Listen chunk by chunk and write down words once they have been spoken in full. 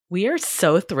We are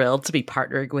so thrilled to be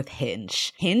partnering with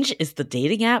Hinge. Hinge is the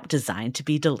dating app designed to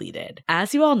be deleted.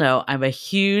 As you all know, I'm a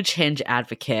huge Hinge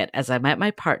advocate as I met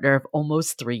my partner of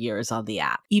almost 3 years on the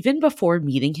app. Even before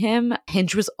meeting him,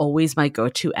 Hinge was always my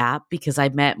go-to app because I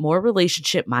met more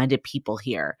relationship-minded people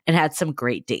here and had some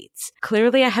great dates.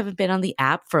 Clearly, I haven't been on the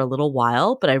app for a little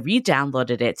while, but I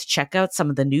re-downloaded it to check out some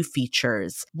of the new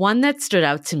features. One that stood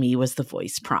out to me was the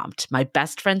voice prompt, my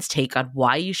best friend's take on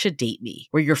why you should date me,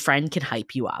 where your friend can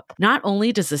hype you up. Not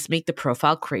only does this make the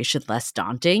profile creation less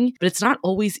daunting, but it's not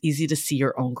always easy to see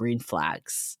your own green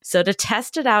flags. So to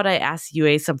test it out, I asked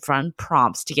Yue some fun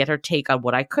prompts to get her take on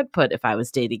what I could put if I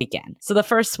was dating again. So the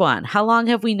first one, how long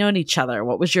have we known each other?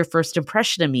 What was your first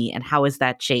impression of me and how has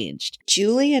that changed?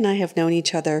 Julie and I have known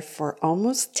each other for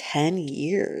almost 10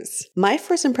 years. My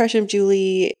first impression of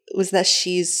Julie was that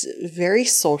she's very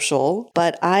social,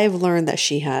 but I've learned that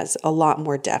she has a lot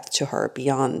more depth to her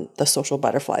beyond the social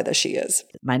butterfly that she is.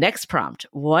 My next prompt,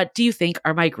 what do you think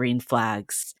are my green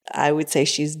flags? I would say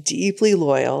she's deeply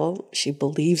loyal. She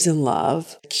believes in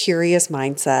love, curious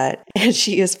mindset, and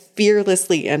she is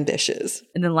fearlessly ambitious.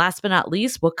 And then last but not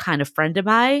least, what kind of friend am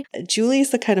I? Julie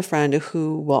is the kind of friend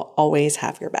who will always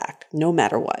have your back, no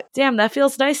matter what. Damn, that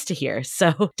feels nice to hear.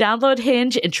 So download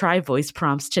Hinge and try voice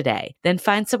prompts today. Then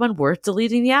find someone worth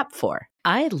deleting the app for.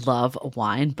 I love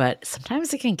wine, but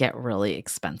sometimes it can get really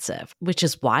expensive, which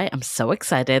is why I'm so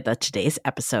excited that today's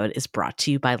episode is brought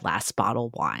to you by Last Bottle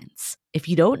Wines. If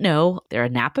you don't know, they're a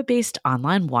Napa-based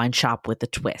online wine shop with a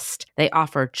twist. They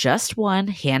offer just one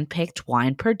hand-picked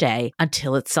wine per day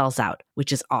until it sells out,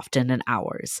 which is often in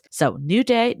hours. So new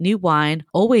day, new wine,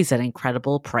 always at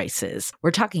incredible prices.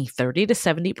 We're talking 30 to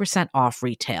 70% off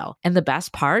retail. And the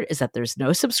best part is that there's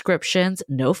no subscriptions,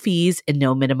 no fees, and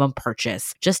no minimum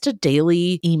purchase. Just a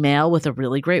daily email with a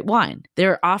really great wine.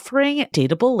 They're offering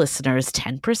Dateable listeners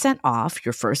 10% off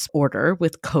your first order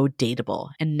with code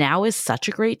Dateable. And now is such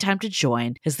a great time to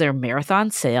join as their marathon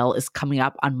sale is coming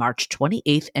up on March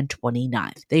 28th and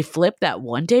 29th. They flip that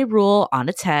one-day rule on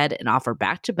its head and offer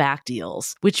back-to-back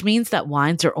deals, which means that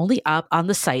wines are only up on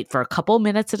the site for a couple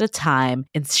minutes at a time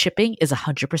and shipping is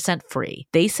 100% free.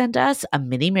 They sent us a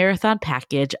mini marathon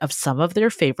package of some of their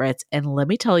favorites, and let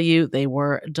me tell you, they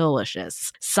were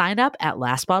delicious. Sign up at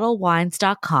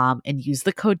lastbottlewines.com and use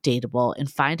the code Dateable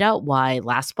and find out why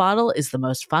Last Bottle is the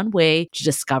most fun way to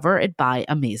discover and buy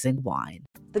amazing wine.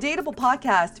 The Dateable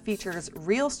podcast features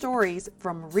real stories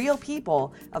from real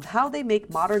people of how they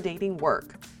make modern dating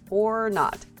work, or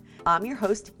not. I'm your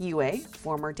host, Yue,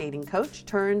 former dating coach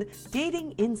turned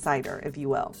dating insider, if you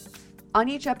will. On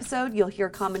each episode, you'll hear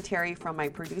commentary from my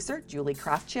producer, Julie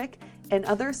Krafchick, and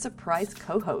other surprise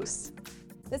co-hosts.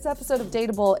 This episode of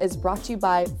Dateable is brought to you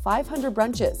by 500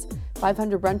 Brunches.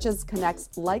 500 Brunches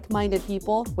connects like-minded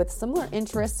people with similar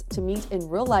interests to meet in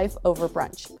real life over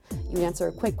brunch. You answer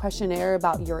a quick questionnaire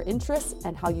about your interests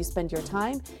and how you spend your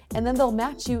time, and then they'll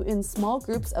match you in small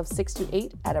groups of 6 to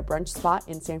 8 at a brunch spot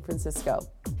in San Francisco.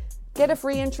 Get a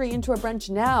free entry into a brunch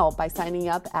now by signing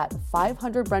up at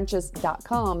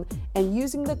 500brunches.com and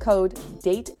using the code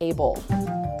DATEABLE.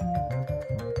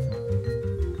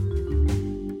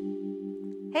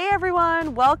 Hey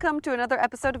everyone, welcome to another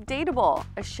episode of Dateable,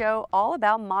 a show all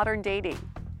about modern dating.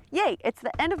 Yay, it's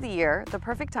the end of the year, the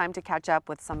perfect time to catch up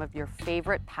with some of your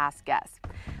favorite past guests.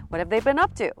 What have they been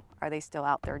up to? Are they still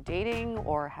out there dating,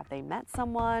 or have they met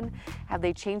someone? Have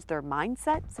they changed their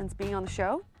mindset since being on the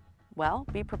show? Well,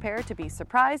 be prepared to be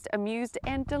surprised, amused,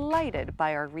 and delighted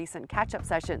by our recent catch-up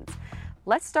sessions.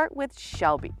 Let's start with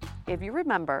Shelby. If you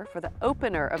remember, for the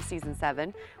opener of season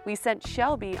 7, we sent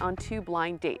Shelby on 2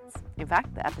 blind dates. In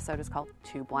fact, the episode is called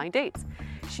 2 Blind Dates.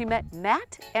 She met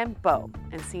Matt and Bo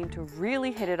and seemed to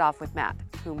really hit it off with Matt,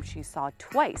 whom she saw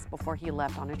twice before he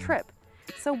left on a trip.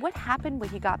 So what happened when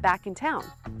he got back in town?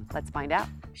 Let's find out.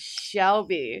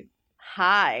 Shelby,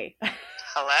 hi.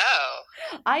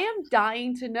 Hello. I am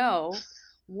dying to know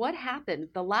what happened.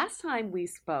 The last time we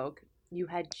spoke, you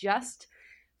had just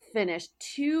finished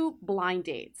 2 blind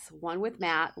dates, one with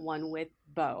Matt, one with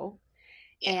Bo.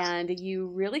 And you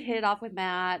really hit it off with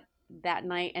Matt. That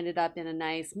night ended up in a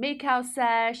nice makeout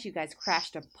sesh. You guys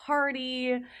crashed a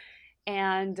party.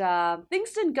 And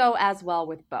things didn't go as well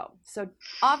with Bo. So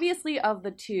obviously of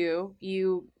the 2,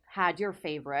 you had your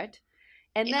favorite.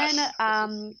 And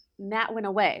then Matt went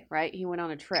away, right? He went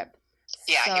on a trip.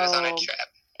 Yeah, he was on a trip.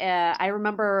 I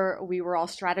remember we were all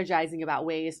strategizing about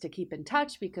ways to keep in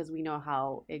touch because we know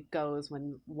how it goes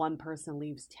when one person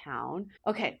leaves town.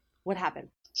 Okay, what happened?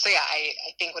 So yeah, I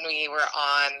think when we were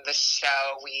on the show,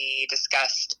 we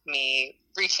discussed me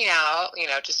reaching out,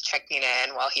 just checking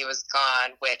in while he was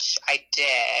gone, which I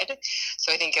did.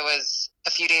 So I think it was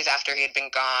a few days after he had been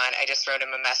gone, I just wrote him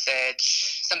a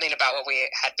message, something about what we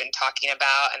had been talking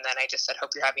about. And then I just said, hope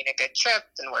you're having a good trip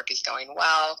and work is going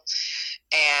well.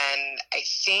 And I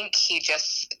think he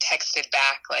just texted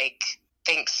back, like,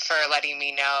 thanks for letting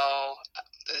me know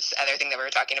this other thing that we were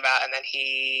talking about. And then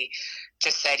he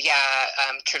just said,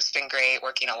 trip's been great,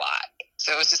 working a lot.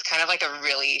 So it was just kind of like a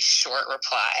really short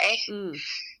reply.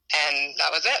 And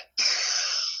that was it.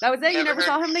 That was it? You never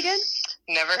saw him again?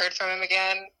 Never heard from him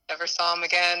again. Never saw him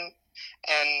again.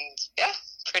 And yeah,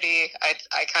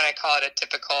 I kind of call it a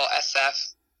typical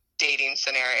SF dating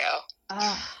scenario.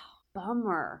 Oh,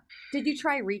 bummer. Did you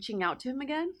try reaching out to him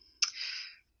again?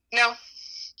 No.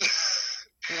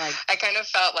 Like, I kind of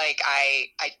felt like I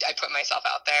put myself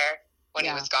out there when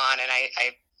he was gone, and I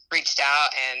reached out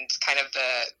and kind of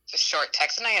the short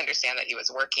text, and I understand that he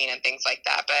was working and things like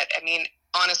that. But I mean,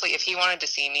 honestly, if he wanted to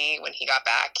see me when he got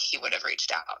back, he would have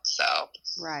reached out. So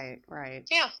right.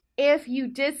 Yeah. If you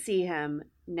did see him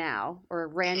now or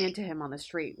ran into him on the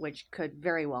street, which could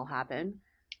very well happen,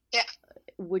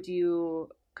 would you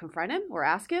confront him or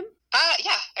ask him?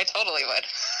 Yeah, I totally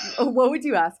would. What would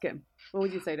you ask him? What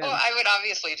would you say to him? Well, I would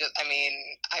obviously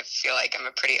I feel like I'm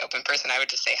a pretty open person. I would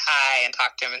just say hi and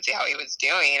talk to him and see how he was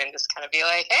doing and just kind of be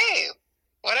like, hey,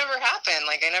 whatever happened?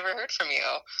 Like, I never heard from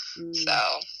you. So,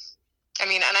 I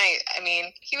mean,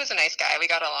 he was a nice guy. We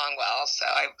got along well. So,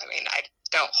 I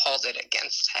don't hold it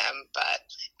against him. But,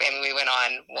 we went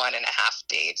on 1.5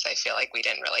 dates. I feel like we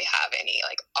didn't really have any,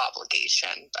 like,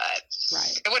 obligation. But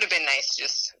it would have been nice to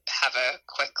just have a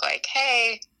quick, like,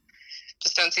 hey,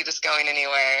 just don't see this going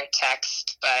anywhere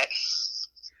text, but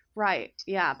right.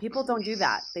 Yeah. People don't do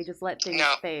that. They just let things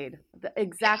fade. The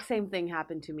exact same thing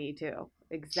happened to me too.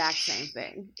 Exact same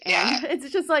thing. And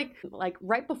it's just like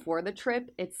right before the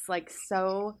trip, it's like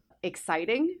so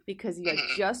exciting because you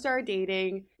just started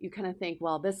dating. You kind of think,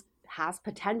 well, this has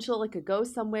potential. It could go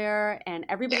somewhere. And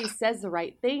everybody says the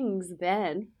right things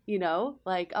then,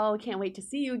 like, oh, can't wait to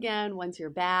see you again once you're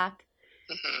back.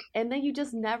 And then you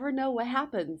just never know what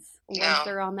happens once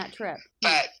they're on that trip.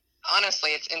 But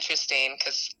honestly, it's interesting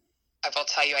because I will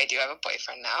tell you I do have a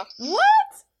boyfriend now. What?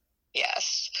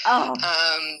 Yes. Oh,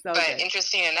 but good.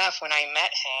 Interesting enough, when I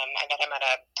met him at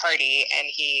a party and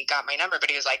he got my number, but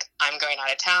he was like, I'm going out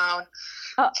of town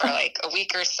for like a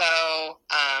week or so.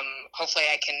 Hopefully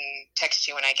I can text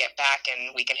you when I get back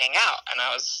and we can hang out. And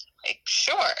I was like,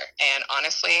 sure. And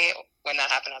honestly, when that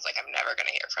happened, I was like, I'm never going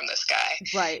to hear from this guy.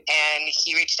 Right. And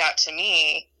he reached out to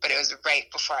me, but it was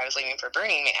right before I was leaving for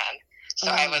Burning Man. So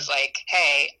I was like,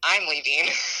 hey, I'm leaving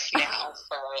now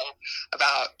for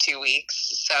about 2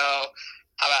 weeks. So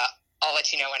how about I'll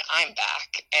let you know when I'm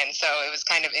back. And so it was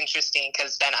kind of interesting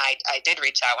because then I did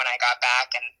reach out when I got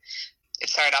back, and it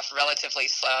started off relatively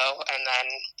slow. And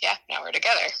then, now we're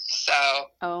together. So.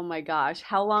 Oh, my gosh.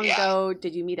 How long ago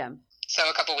did you meet him? So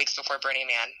a couple weeks before Burning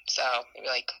Man. So maybe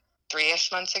like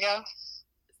 3-ish months ago.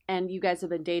 And you guys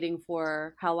have been dating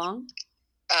for how long?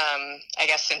 I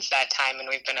guess since that time, and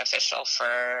we've been official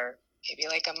for maybe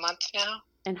like a month now.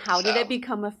 And how did it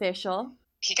become official?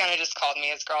 He kind of just called me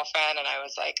his girlfriend, and I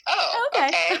was like, oh,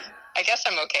 okay. I guess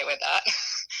I'm okay with that.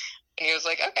 And he was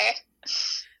like, okay.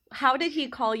 How did he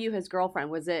call you his girlfriend?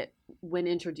 Was it when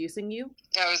introducing you?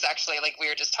 It was actually like we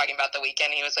were just talking about the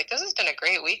weekend. He was like, this has been a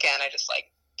great weekend. I just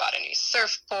like bought a new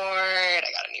surfboard.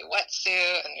 I got a new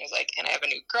wetsuit. And he was like, and I have a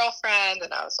new girlfriend.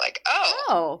 And I was like,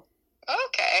 oh.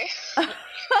 Okay.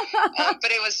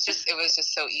 But it was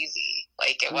just so easy.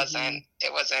 Like it wasn't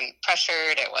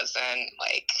pressured. It wasn't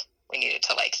like we needed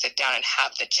to like sit down and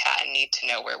have the chat and need to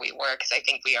know where we were. Cause I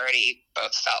think we already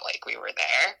both felt like we were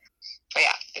there. But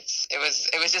yeah,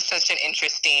 it was just such an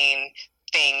interesting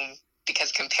thing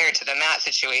because compared to the Matt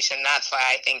situation, that's why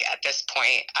I think at this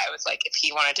point I was like, if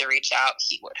he wanted to reach out,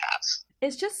 he would have.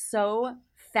 It's just so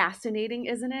fascinating,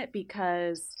 isn't it?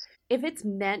 Because if it's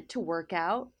meant to work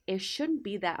out, it shouldn't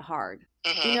be that hard.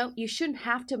 Mm-hmm. You shouldn't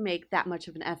have to make that much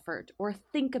of an effort or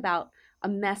think about a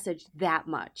message that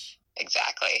much.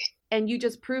 Exactly. And you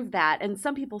just proved that. And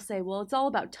some people say, well, it's all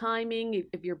about timing.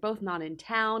 If you're both not in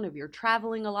town, if you're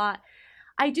traveling a lot.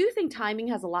 I do think timing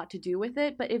has a lot to do with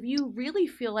it. But if you really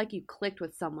feel like you clicked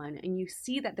with someone and you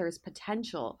see that there's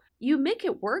potential, you make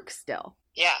it work still.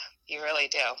 Yeah, you really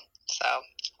do. So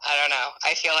I don't know.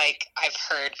 I feel like I've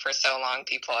heard for so long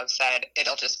people have said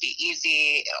it'll just be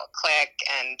easy, it'll click.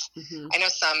 And I know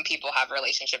some people have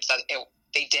relationships that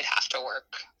they did have to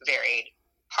work very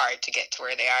hard to get to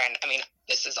where they are. And I mean,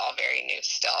 this is all very new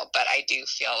still, but I do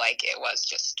feel like it was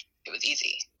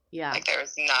easy. Yeah. Like there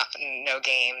was no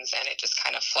games, and it just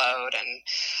kind of flowed. And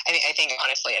I think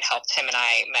honestly it helped. Him and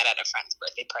I met at a friend's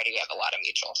birthday party. We have a lot of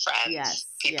mutual friends. Yes.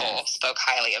 People spoke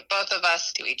highly of both of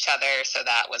us to each other. So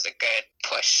that was a good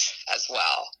push as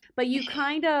well. But you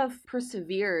kind of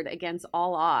persevered against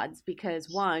all odds because,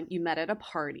 one, you met at a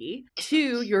party.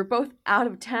 Two, you're both out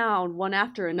of town one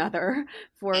after another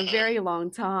for a very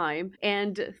long time.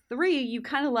 And three, you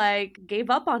kind of like gave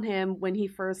up on him when he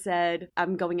first said,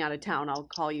 I'm going out of town. I'll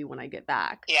call you when I get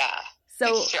back. Yeah. So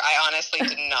it's true. I honestly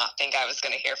did not think I was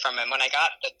going to hear from him. When I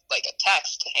got a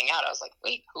text to hang out, I was like,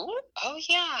 wait, who? Oh,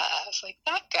 yeah. I was like,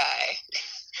 that guy.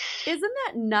 Isn't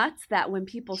that nuts that when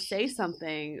people say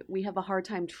something, we have a hard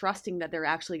time trusting that they're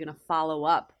actually going to follow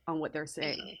up on what they're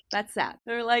saying? Mm-hmm. That's sad.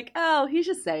 They're like, oh, he's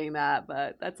just saying that,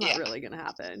 but that's not really going to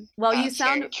happen. Well, you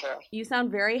sound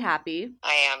very happy.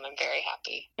 I am. I'm very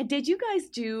happy. And did you guys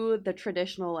do the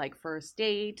traditional like first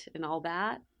date and all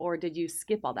that? Or did you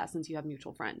skip all that since you have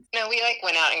mutual friends? No, we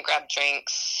went out and grabbed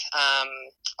drinks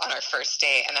on our first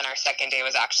date. And then our second day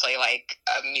was actually like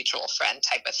a mutual friend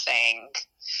type of thing.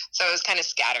 So it was kind of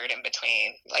scattered in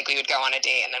between. Like we would go on a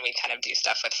date and then we'd kind of do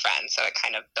stuff with friends. So it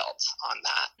kind of built on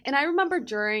that. And I remember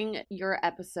during your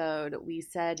episode, we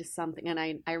said something, and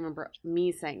I remember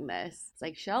me saying this. It's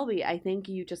like, Shelby, I think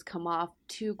you just come off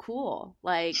too cool.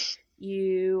 Like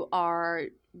you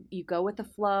go with the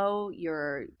flow,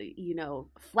 you're,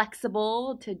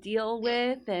 flexible to deal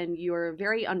with, and you're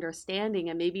very understanding.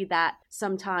 And maybe that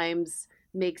sometimes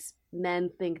makes men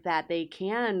think that they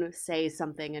can say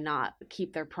something and not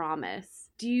keep their promise.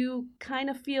 Do you kind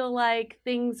of feel like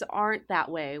things aren't that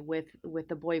way with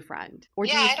the boyfriend? Or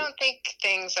I don't think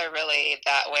things are really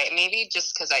that way. Maybe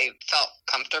just because I felt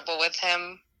comfortable with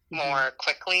him more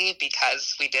quickly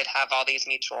because we did have all these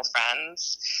mutual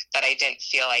friends that I didn't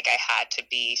feel like I had to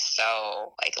be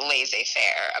so like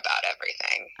laissez-faire about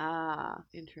everything. Ah,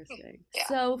 interesting. Yeah.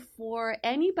 So for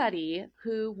anybody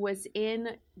who was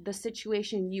in the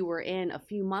situation you were in a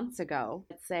few months ago,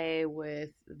 let's say with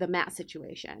the Matt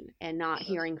situation and not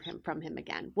hearing from him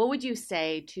again, what would you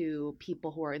say to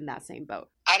people who are in that same boat?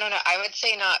 I don't know. I would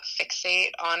say not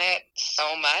fixate on it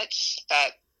so much, that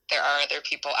there are other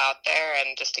people out there,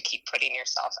 and just to keep putting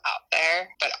yourself out there.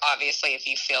 But obviously, if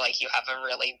you feel like you have a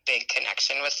really big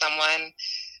connection with someone,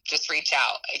 just reach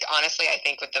out. Like, honestly, I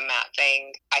think with the Matt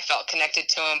thing, I felt connected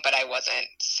to him, but I wasn't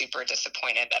super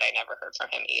disappointed that I never heard from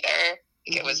him either.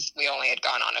 Like we only had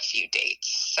gone on a few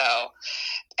dates. So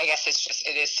I guess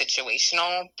it is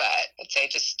situational, but I'd say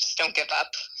just don't give up.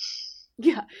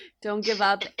 Yeah, don't give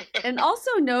up. And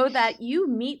also know that you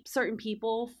meet certain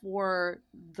people for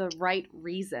the right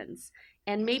reasons.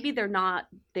 And maybe they're not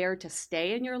there to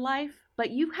stay in your life, but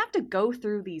you have to go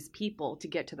through these people to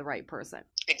get to the right person.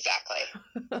 Exactly.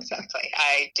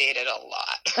 I dated a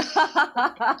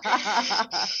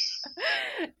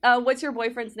lot. What's your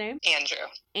boyfriend's name?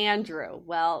 Andrew.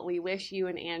 Well, we wish you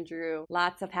and Andrew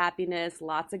lots of happiness,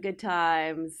 lots of good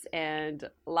times, and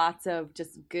lots of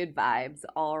just good vibes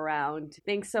all around.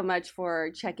 Thanks so much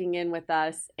for checking in with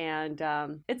us. And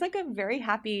it's like a very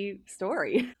happy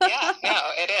story. Yeah, no,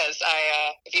 it is.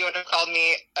 If you would have called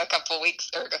me a couple weeks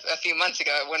or a few months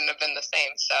ago, it wouldn't have been the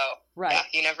same. So right.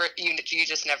 Yeah, you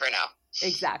just never know.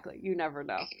 Exactly. You never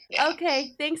know. Yeah.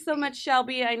 Okay. Thanks so much,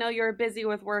 Shelby. I know you're busy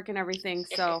with work and everything,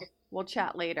 so we'll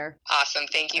chat later. Awesome.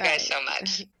 Thank you guys so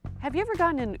much. Have you ever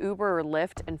gotten an Uber or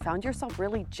Lyft and found yourself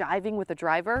really jiving with the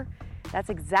driver? That's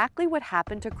exactly what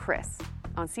happened to Chris.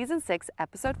 On season 6,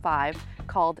 episode 5,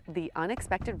 called The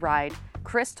Unexpected Ride,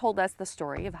 Chris told us the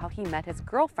story of how he met his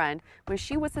girlfriend when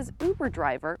she was his Uber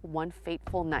driver one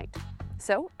fateful night.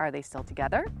 So, are they still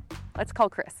together? Let's call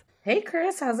Chris. Hey,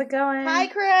 Chris, how's it going? Hi,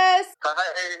 Chris. Hi.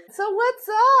 So what's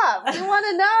up? We want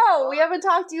to know. We haven't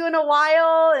talked to you in a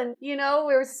while, and,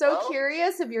 we're so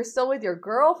curious if you're still with your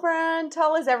girlfriend.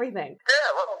 Tell us everything. Yeah,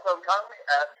 well, so I'm currently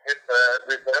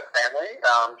with her family.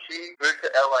 She moved to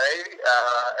LA,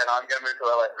 and I'm going to move to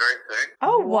LA very soon.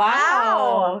 Oh,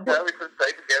 wow. So we could stay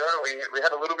together. We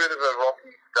had a little bit of a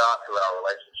rocky start to our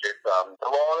relationship. A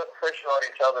lot of pressure on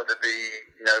each other to be,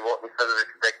 what we sort of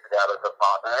expected out of a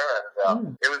partner,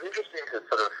 and it was interesting to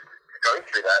sort of go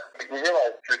through that. We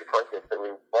realised through the process that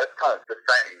we were both kind of the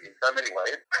same in so many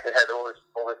ways. We had all this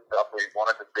stuff we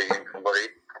wanted to see in somebody,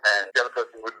 and the other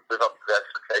person wouldn't live up to that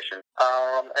expectation.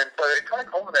 And so it kind of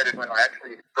culminated when I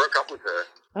actually broke up with her.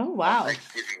 Oh, wow. On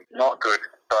Thanksgiving. Not good,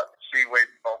 but she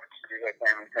went off to her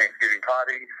family's Thanksgiving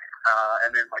party, and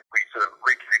then we sort of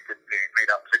reconnected to meet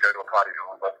up to go to a party to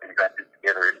all of us and go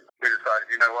together. And we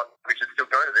decided, you know what, we should still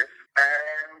go to this,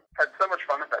 and had so much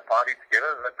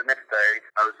together. But the next day,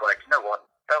 I was like, you know what?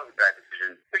 That was a bad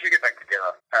decision. We should get back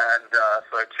together. And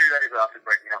so 2 days after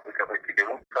breaking up, we got back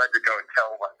together. So I had to go and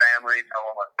tell my family, tell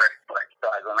all my friends, like,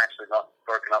 guys, I'm actually not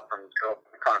broken up from this girl.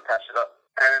 We kind of patched it up.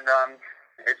 And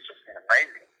it's just been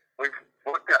amazing. We've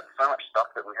worked out so much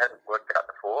stuff that we hadn't worked out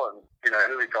before, and, you know,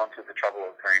 really gone to the trouble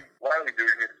of saying, why are we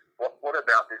doing this? What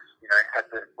about this, you know,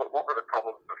 what were the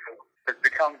problems before? It's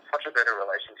become such a better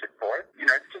relationship for it. You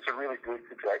know, it's just a really good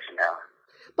situation now.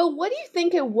 But what do you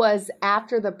think it was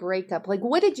after the breakup? Like,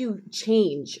 what did you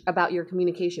change about your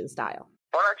communication style?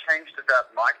 What I changed about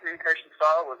my communication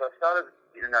style was I started,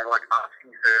 you know, like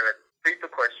asking her deeper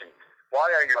questions. Why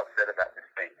are you upset about this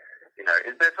thing? You know,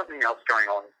 is there something else going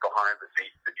on behind the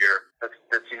scenes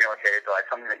that's in your head, like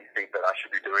something that you think that I should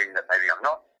be doing that maybe I'm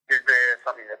not? Is there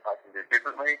something that I can do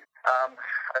differently?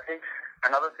 I think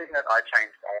another thing that I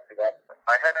changed after that,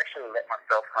 I had actually let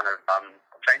myself kind of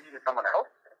change into someone else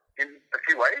in a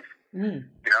few ways.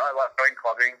 You know, I like going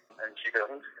clubbing and she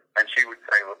doesn't. And she would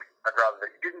say, look, I'd rather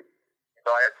that you didn't.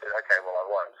 So I had said, okay, well, I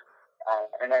was.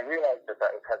 And I realized that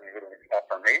was having a little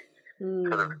impact on me,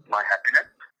 sort of my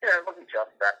happiness. You know, it wasn't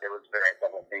just that. There was various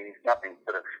other things, nothing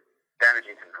sort of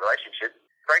damaging to the relationship.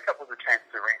 Breakup was a chance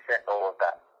to reset all of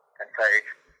that and say,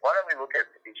 why don't we look at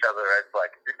each other as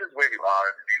like, this is where you are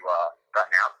and who you are right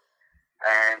now.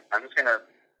 And I'm just going to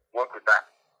work with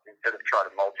that instead of try to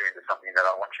mold you into something that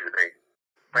I want you to be.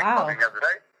 Wow. The other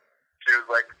day, she was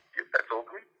like, yeah, that's all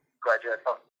good. Glad you had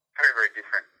fun. Very, very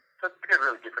different. So it's been a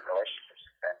really different relationship.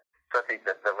 So I think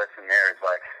that the lesson there is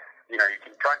like, you know, you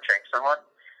can try and change someone,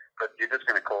 but you're just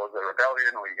going to cause a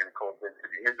rebellion or you're going to cause them to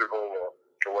be miserable or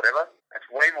whatever. It's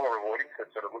way more rewarding to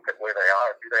sort of look at where they are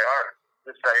and who they are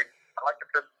and just say, I like the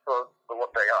person for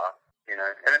what they are, you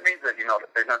know. And it means that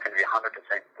they're not going to be 100%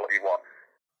 what you want.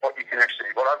 What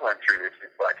I've learned through this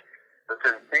is like, there's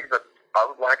certain things that I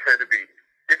would like her to be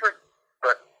different,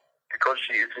 but because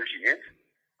she is who she is,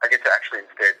 I get to actually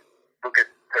instead look at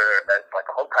her as like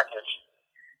a whole package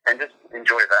and just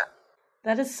enjoy that.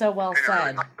 That is so well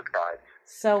said.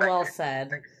 So well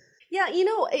said. Yeah, you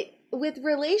know, with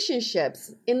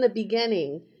relationships, in the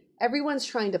beginning, everyone's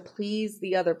trying to please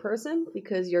the other person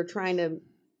because you're trying to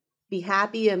be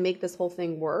happy and make this whole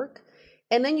thing work.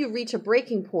 And then you reach a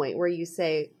breaking point where you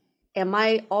say, am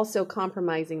I also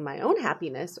compromising my own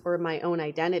happiness or my own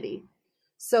identity?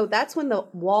 So that's when the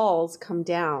walls come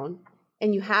down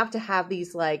and you have to have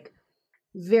these like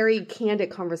very candid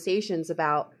conversations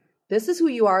about, this is who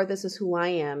you are, this is who I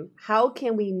am. How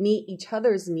can we meet each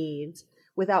other's needs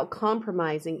without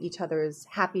compromising each other's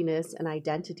happiness and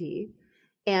identity?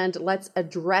 And let's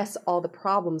address all the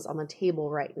problems on the table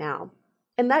right now.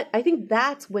 And that, I think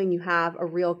that's when you have a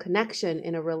real connection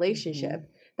in a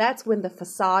relationship. That's when the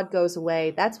facade goes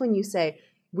away. That's when you say,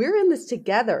 we're in this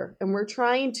together and we're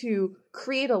trying to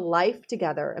create a life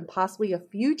together and possibly a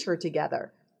future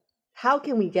together. How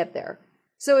can we get there?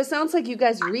 So it sounds like you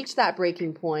guys reached that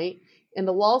breaking point and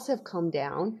the walls have come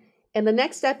down. And the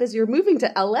next step is you're moving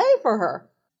to LA for her.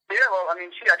 Yeah, well, I mean,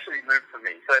 she actually moved for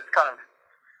me. So it's kind of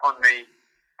on me.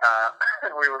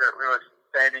 We were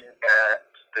standing at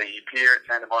the pier at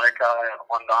Santa Monica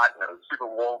one night and it was super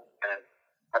warm. And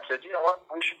I said, you know what,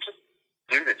 we should just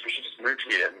do this. We should just move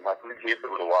here and like live here for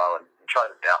a little while and try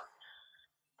this out.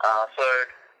 So,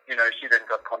 you know, she then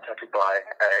got contacted by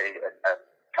a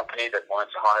company that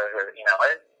wanted to hire her in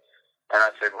LA. And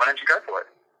I said, why don't you go for it?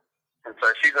 And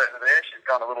so she's over there. She's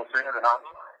gone a little sooner than I am.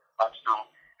 I'm still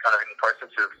kind of in the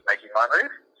process of making my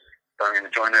move. So I'm going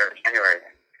to join her in January.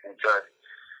 And so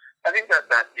I think that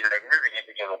you know, moving in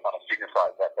together kind of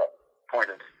signifies that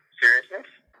point of seriousness.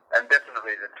 And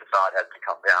definitely the facade has to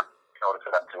come down in order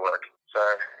for that to work. So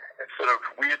it's sort of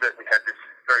weird that we had this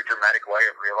very dramatic way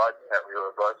of realizing that we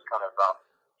were both kind of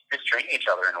mistreating each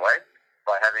other in a way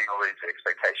by having all these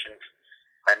expectations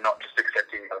and not just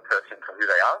accepting the other person for who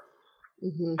they are.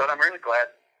 But I'm really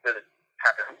glad that it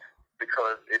happened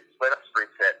because it's let us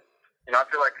reset. You know, I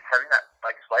feel like having that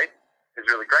blank slate is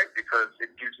really great because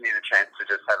it gives me the chance to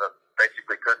just have a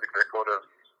basically perfect record of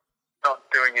not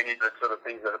doing any of the sort of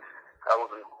things that I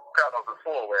wasn't proud of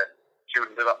before, where she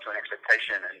wouldn't live up to an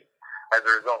expectation, and as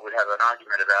a result, we'd have an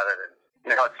argument about it. And you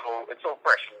know, it's all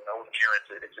fresh and all new.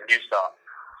 It's a new start.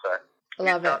 So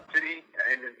love it. City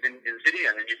in the city,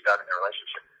 and then you start in a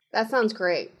relationship. That sounds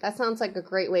great. That sounds like a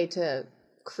great way to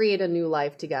create a new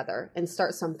life together and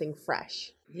start something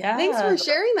fresh. Yeah. Thanks for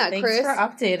sharing that, Chris. Thanks for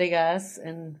updating us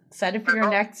and excited for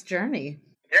your next journey.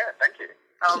 Yeah, thank you.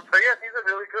 So yeah, these are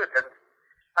really good. And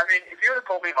I mean, if you would have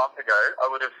told me a month ago, I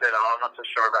would have said, I'm not so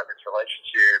sure about this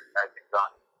relationship. Things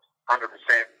aren't 100%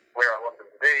 where I want them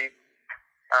to be.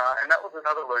 And that was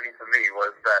another learning for me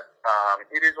was that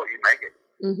it is what you make it.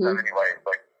 so many ways.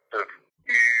 Like, sort of,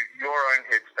 your own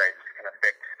headspace can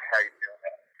affect how you feel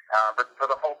about it. But for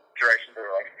the whole duration of the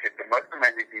relationship, the most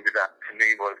amazing thing about to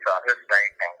me was her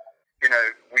saying, you know,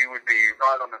 we would be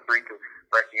right on the brink of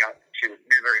breaking up. She would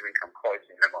never even come close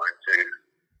in her mind to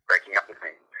breaking up with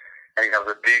me. And that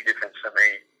was a big difference for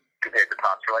me compared to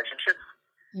past relationships.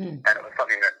 And it was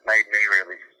something that made me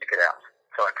really stick it out.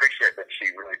 So I appreciate that she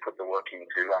really put the work in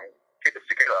to keep us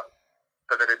together,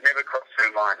 so that it never crossed her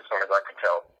mind, as far as I could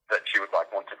tell, that she would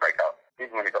want to break up,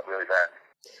 even when it got really bad.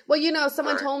 Well, you know,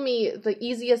 someone told me the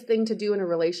easiest thing to do in a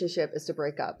relationship is to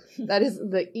break up. That is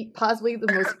possibly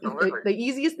the most, the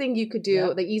easiest thing you could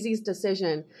do, the easiest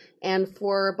decision. And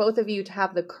for both of you to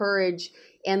have the courage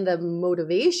and the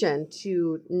motivation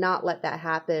to not let that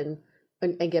happen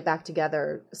and get back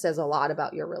together says a lot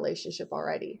about your relationship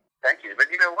already. Thank you. But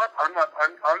you know what? I'm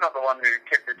not the one who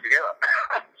kept it together.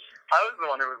 I was the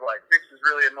one who was like, this is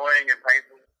really annoying and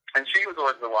painful. And she was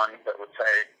always the one that would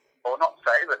say, or not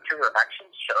say, but through her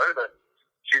actions show that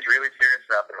she's really serious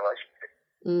about the relationship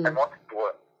and wants it to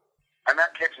work. And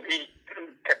that kept me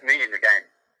in the game.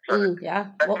 So that's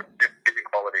is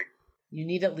equality. You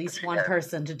need at least one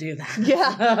person to do that.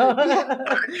 Yeah.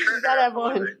 You gotta have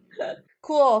one.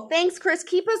 Cool. Thanks, Chris.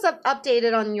 Keep us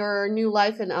updated on your new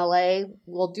life in LA.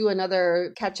 We'll do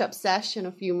another catch-up sesh in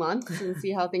a few months and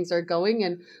see how things are going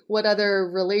and what other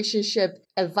relationship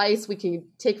advice we can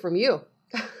take from you.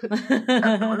 Absolutely.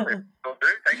 Will do.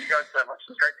 Thank you guys so much.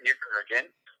 It's great to hear from you again.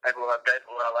 Maybe we'll update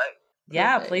LA.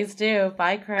 Yeah, please do.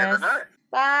 Bye, Chris. Never know.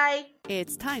 Bye.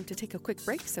 It's time to take a quick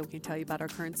break so we can tell you about our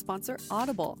current sponsor,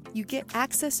 Audible. You get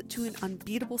access to an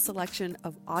unbeatable selection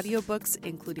of audiobooks,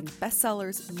 including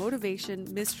bestsellers,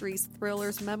 motivation, mysteries,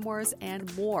 thrillers, memoirs,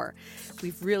 and more.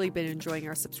 We've really been enjoying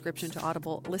our subscription to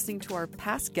Audible, listening to our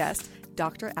past guest,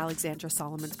 Dr. Alexandra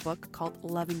Solomon's book called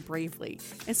Loving Bravely,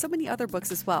 and so many other books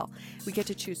as well. We get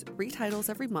to choose 3 titles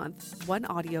every month, 1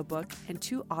 audiobook, and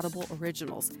 2 Audible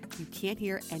originals you can't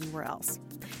hear anywhere else.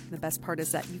 And the best part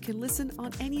is that you can listen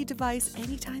on any device,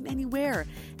 anytime, anywhere,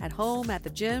 at home, at the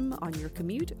gym, on your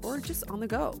commute, or just on the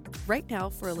go. Right now,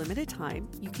 for a limited time,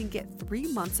 you can get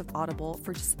 3 months of Audible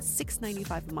for just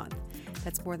 $6.95 a month.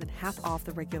 That's more than half off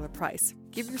the regular price.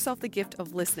 Give yourself the gift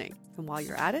of listening. And while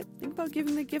you're at it, think about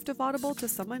giving the gift of Audible to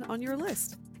someone on your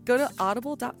list. Go to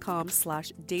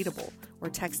audible.com/dateable or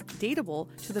text dateable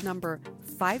to the number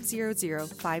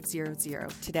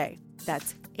 500500 today.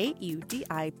 That's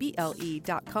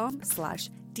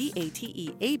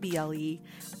audible.com/DATEABLE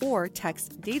or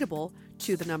text dateable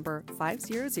to the number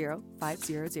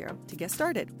 500500 to get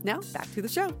started. Now, back to the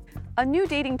show. A new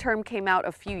dating term came out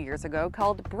a few years ago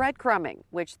called breadcrumbing,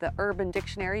 which the Urban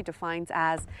Dictionary defines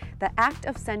as the act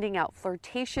of sending out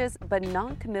flirtatious but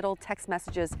non-committal text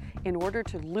messages in order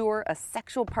to lure a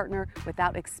sexual partner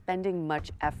without expending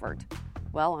much effort.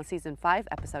 Well, on Season 5,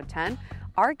 Episode 10,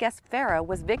 our guest Farah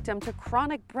was victim to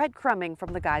chronic breadcrumbing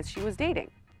from the guys she was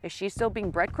dating. Is she still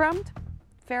being breadcrumbed?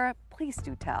 Farah, please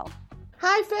do tell.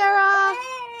 Hi, Farah.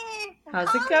 Hey,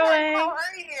 how's it going? How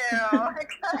are you?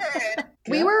 Good.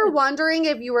 We were wondering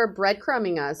if you were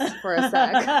breadcrumbing us for a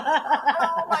sec.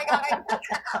 Oh my God.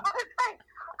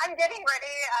 I'm getting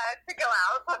ready to go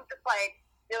out. So I'm just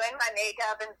doing my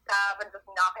makeup and stuff and just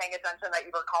not paying attention that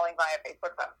you were calling via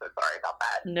Facebook. So I'm so sorry about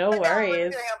that. No worries. I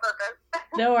was doing it on purpose.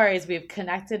 No worries. We've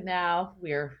connected now.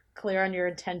 We're clear on your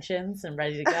intentions and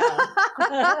ready to go.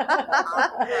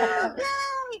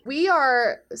 We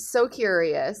are so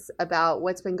curious about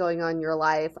what's been going on in your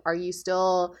life. Are you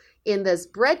still in this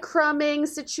breadcrumbing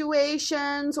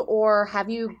situations, or have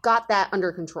you got that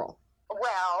under control?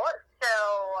 Well, so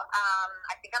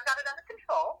I think I've got it under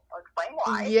control. I'll explain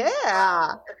why.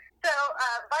 Yeah.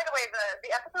 By the way,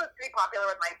 the episode is pretty popular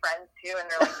with my friends too, and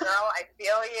they're like, "Girl, I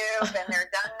feel you. Been there,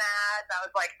 done that." I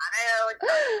was like, "I know."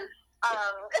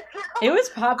 It was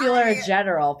popular in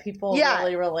general. People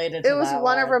really related to it. It was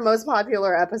one of our most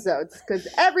popular episodes because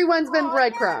everyone's been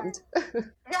breadcrumbed.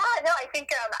 Yeah, no, I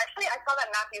think actually I saw that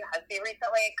Matthew Husby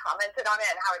recently commented on it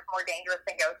and how it's more dangerous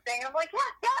than ghosting. I'm like,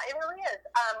 yeah, it really is.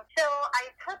 So I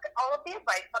took all of the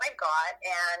advice that I got,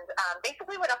 and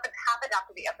basically what happened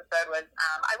after the episode was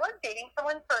I was dating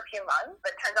someone for a few months,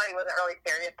 but it turns out he wasn't really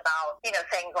serious about,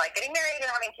 things like getting married and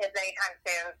having kids anytime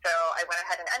soon. So I went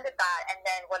ahead and ended that. And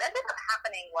then what ended up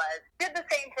happening was did the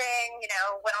same thing,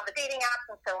 went on the dating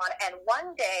apps and so on. And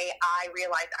one day I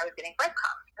realized I was getting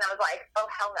breadcrumbs, and I was like,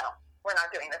 oh, hell no. We're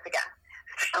not doing this again.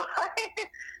 So I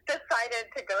decided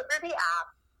to go through the app,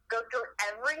 go through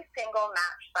every single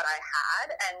match that I had,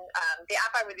 and the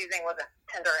app I was using wasn't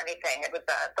Tinder or anything. It was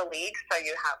the league, so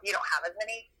you don't have as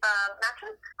many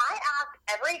matches. I asked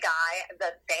every guy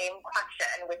the same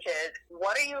question, which is,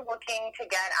 what are you looking to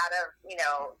get out of,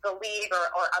 the league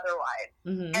or otherwise?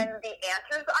 Mm-hmm. And the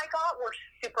answers I got were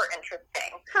super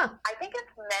interesting. Huh. I think if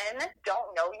men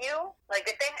don't know you, like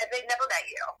if they've never met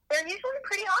you, they're usually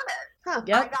pretty honest. Huh.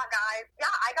 Yep. I got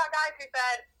guys who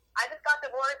said, I just got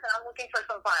divorced and I'm looking for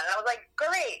some fun. And I was like,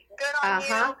 great, good on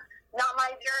you. Not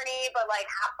my journey, but like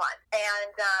have fun.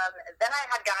 And then I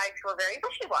had guys who were very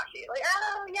wishy-washy, like,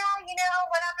 oh yeah,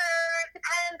 whatever. It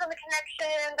depends on the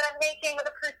connection that I'm making with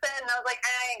a person. And I was like,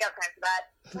 I ain't got time for that.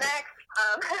 Next,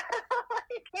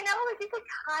 you could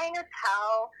kind of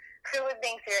tell who was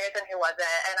being serious and who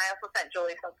wasn't. And I also sent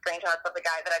Julie some screenshots of the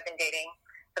guy that I've been dating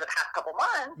for the past couple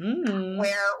months,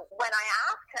 where when I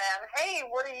asked him, hey,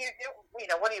 what are you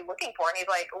what are you looking for? And he's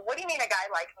like, what do you mean a guy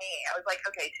like me? I was like,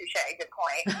 okay, touche, good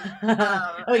point.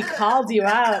 He called you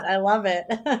out. I love it.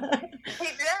 He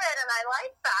did, and I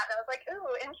liked that. And I was like,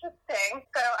 ooh, interesting.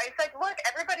 So I said, look,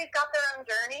 everybody's got their own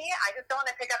journey. I just don't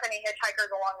want to pick up any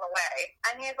hitchhikers along the way.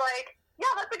 And he's like, yeah,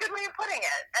 that's a good way of putting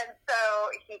it. And so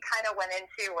he kind of went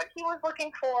into what he was looking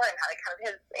for and how kind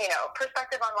of his,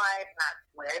 perspective on life, and that's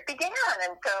where it began.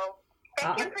 And so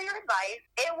thank you for your advice.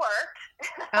 It worked.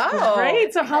 Oh,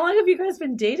 great. So how long have you guys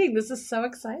been dating? This is so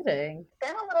exciting. It's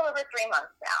been a little over 3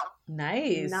 months now.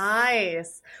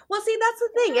 Nice. Well, see, that's the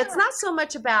thing. Yeah. It's not so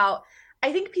much about,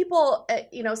 I think people,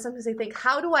 sometimes they think,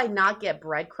 how do I not get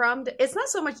breadcrumbed? It's not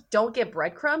so much don't get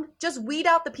breadcrumbed, just weed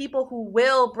out the people who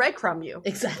will breadcrumb you.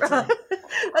 Exactly.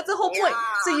 That's the whole point.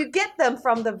 So you get them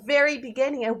from the very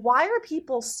beginning. And why are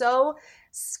people so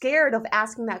scared of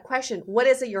asking that question? What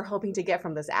is it you're hoping to get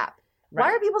from this app? Right.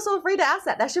 Why are people so afraid to ask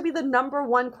that? That should be the number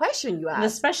one question you ask. And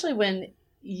especially when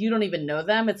you don't even know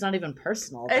them. It's not even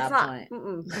personal at that point.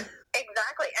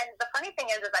 Exactly. And the funny thing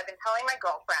is I've been telling my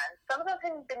girlfriends, some of them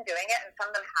have been doing it and some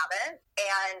of them haven't.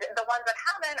 And the ones that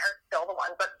haven't are still the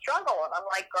ones that struggle. And I'm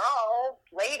like, girls,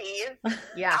 ladies,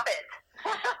 stop it.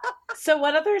 So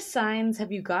what other signs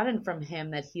have you gotten from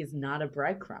him that he's not a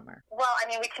breadcrumber? Well, I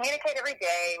mean, we communicate every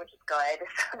day, which is good.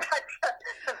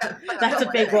 That's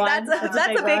a big one.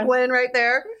 That's a big win right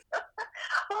there.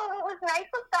 Well, what was nice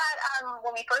was that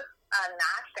when we first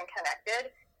matched and connected,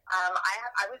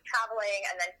 I was traveling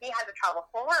and then he had to travel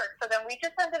for work. So then we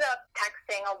just ended up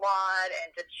texting a lot and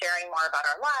just sharing more about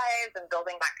our lives and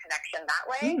building that connection that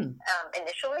way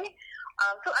initially.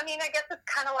 So, I mean, I guess it's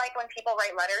kind of like when people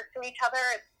write letters to each other.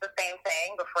 It's the same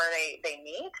thing before they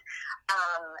meet.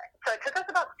 So it took us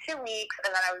about 2 weeks, and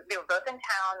then we were both in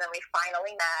town, then we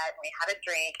finally met, and we had a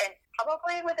drink. And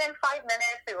probably within 5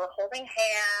 minutes, we were holding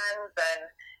hands, and,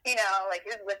 he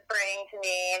was whispering to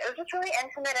me. And it was just really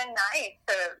intimate and nice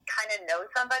to kind of know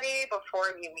somebody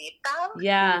before you meet them.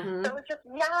 Yeah. So it was just,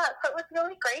 so it was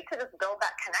really great to just build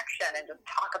that connection and just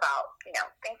talk about,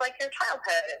 things like your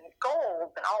childhood and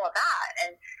goals and all of that.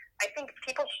 And I think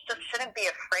people just shouldn't be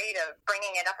afraid of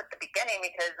bringing it up at the beginning,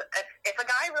 because if a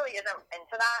guy really isn't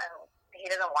into that and he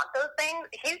doesn't want those things,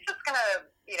 he's just going to,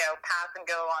 pass and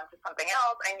go on to something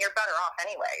else, and you're better off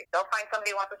anyway. They'll find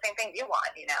somebody who wants the same things you want,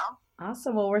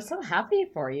 Awesome. Well, we're so happy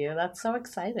for you. That's so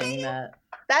exciting.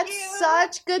 That's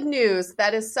such good news.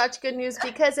 That is such good news,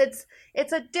 because it's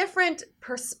a different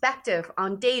perspective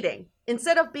on dating.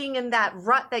 Instead of being in that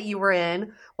rut that you were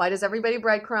in, why does everybody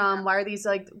breadcrumb? Why are these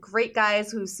great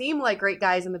guys who seem like great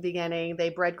guys in the beginning, they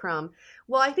breadcrumb?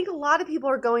 Well, I think a lot of people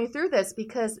are going through this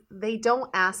because they don't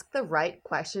ask the right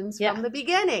questions from the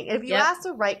beginning. If you ask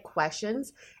the right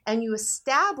questions and you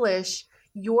establish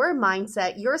your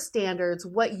mindset, your standards,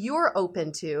 what you're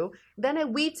open to, then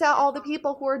it weeds out all the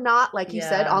people who are not, like you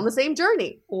said, on the same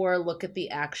journey. Or look at the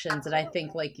actions. And I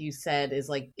think, like you said, is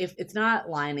if it's not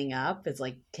lining up, it's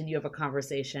can you have a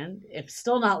conversation? If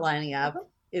still not lining up,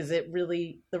 is it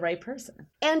really the right person?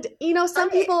 And, some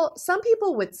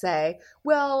people would say,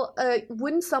 well,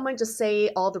 wouldn't someone just say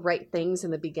all the right things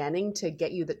in the beginning to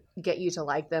get you to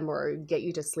like them or get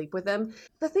you to sleep with them?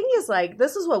 The thing is,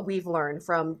 this is what we've learned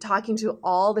from talking to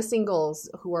all the singles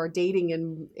who are dating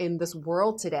in this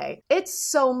world today. It's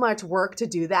so much work to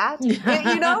do that.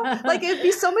 It'd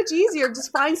be so much easier to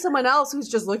just find someone else who's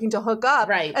just looking to hook up,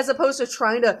 as opposed to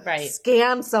trying to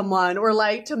scam someone or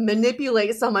to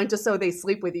manipulate someone just so they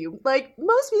sleep with you.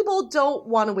 Most people don't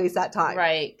want to waste that time.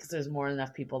 Right, because there's more than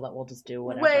enough people that will just do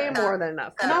whatever. Way more than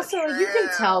enough. And also, you can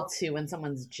tell, too, when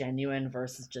someone's genuine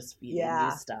versus just feeding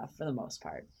you stuff, for the most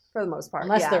part. Unless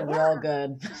they're real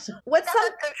good. That's so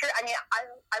true. I mean,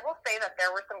 I will say that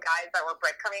there were some guys that were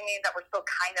breadcrumbing me that were still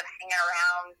kind of hanging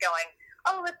around going,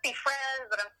 oh, let's be friends,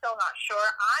 but I'm still not sure.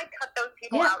 I cut those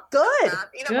people out. Good.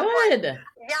 Even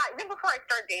before I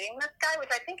started dating this guy,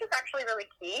 which I think is actually really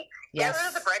key. Get rid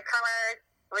of the breadcrumbers,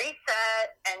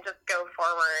 reset, and just go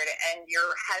forward, and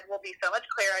your head will be so much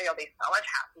clearer. You'll be so much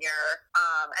happier.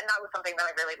 And that was something that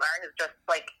I really learned, is just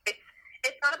like,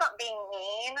 it's not about being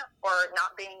mean or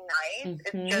not being nice.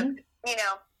 It's just,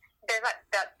 there's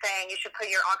that saying, you should put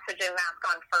your oxygen mask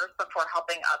on first before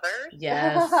helping others.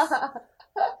 Yes.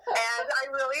 And I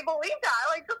really believe that.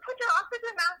 Like, just put your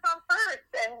oxygen mask on first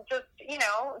and just,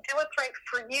 do what's right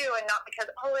for you, and not because,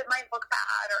 oh, it might look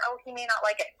bad, or, oh, he may not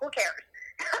like it. Who cares?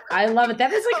 I love it.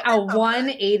 That is like a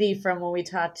 180 from when we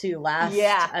talked to last.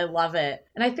 Yeah. I love it.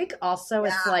 And I think also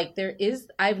it's like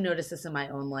I've noticed this in my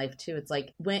own life too. It's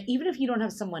like even if you don't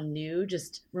have someone new,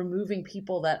 just removing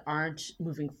people that aren't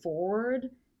moving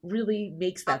forward really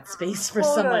makes that space for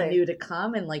someone new to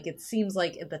come. And like, it seems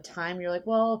like at the time you're like,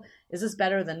 well, is this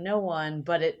better than no one?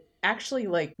 But it actually,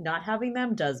 like, not having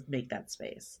them does make that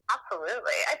space.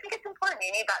 Absolutely. I think it's important. You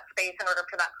need that space in order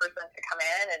for that person to come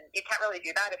in, and you can't really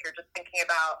do that if you're just thinking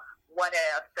about what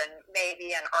ifs and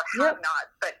maybe or have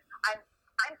nots. But I'm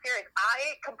serious.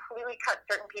 I completely cut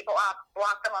certain people off,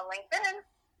 blocked them on LinkedIn,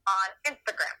 on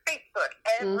Instagram, Facebook,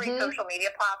 every social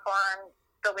media platform,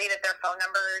 deleted their phone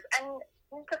numbers, and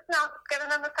just now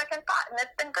given them a second thought, and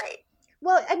it's been great.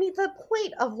 Well, I mean, the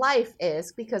point of life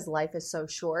is, because life is so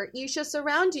short, you should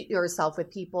surround yourself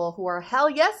with people who are hell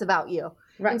yes about you.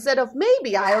 Right. Instead of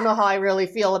maybe, I don't know how I really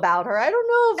feel about her. I don't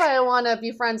know if I want to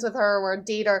be friends with her or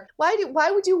date her.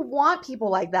 Why would you want people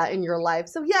like that in your life?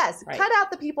 So yes, cut out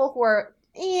the people who are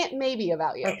maybe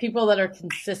about you. Or people that are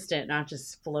consistent, not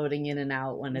just floating in and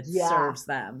out when it serves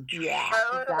them. Yeah,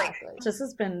 exactly. This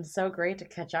has been so great to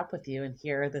catch up with you and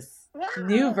hear this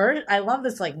new version. I love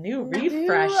this like new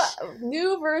refresh.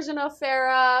 New version of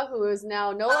Farrah, who is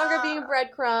now no longer being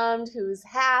breadcrumbed, who's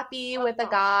happy with a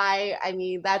guy. I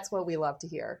mean, that's what we love to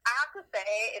hear. I have to say,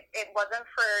 if it wasn't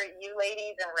for you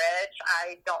ladies and Rich,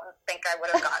 I don't think I would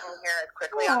have gotten here as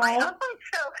quickly on my own.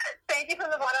 So thank you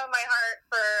from the bottom of my heart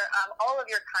for all of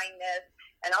your kindness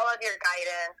and all of your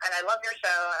guidance, and I love your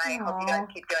show, and I hope you guys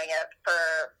keep doing it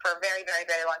for a very, very,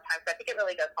 very long time. So I think it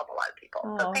really does help a lot of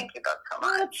people. So thank you both so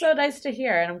much. That's so nice to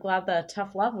hear, and I'm glad the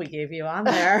tough love we gave you on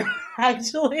there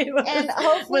actually was love.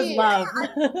 Hopefully I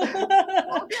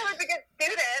was a good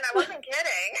student. I wasn't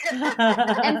kidding.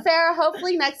 And Farrah,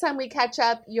 hopefully next time we catch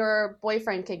up, your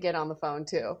boyfriend can get on the phone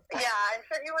too. Yeah, I'm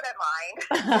sure you wouldn't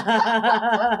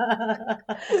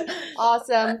mind.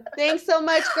 Awesome. Thanks so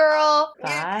much, girl.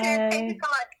 Bye. Thank you so much.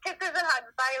 Kisses and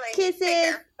hugs. Bye, ladies.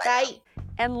 Kisses. Bye.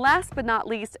 And last but not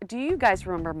least, do you guys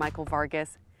remember Michael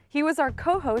Vargas? He was our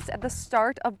co-host at the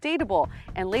start of Dateable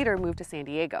and later moved to San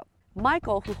Diego.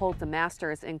 Michael, who holds a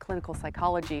master's in clinical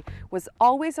psychology, was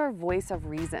always our voice of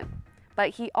reason. But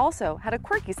he also had a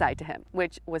quirky side to him,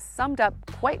 which was summed up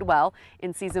quite well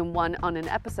in season 1 on an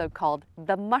episode called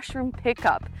The Mushroom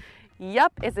Pickup.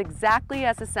 Yup, it's exactly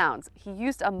as it sounds. He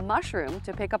used a mushroom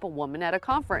to pick up a woman at a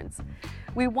conference.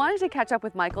 We wanted to catch up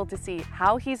with Michael to see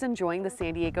how he's enjoying the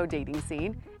San Diego dating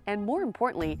scene, and more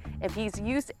importantly, if he's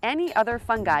used any other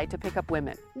fungi to pick up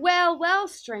women. Well,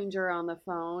 stranger on the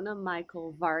phone,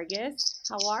 Michael Vargas.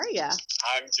 How are you?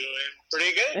 I'm doing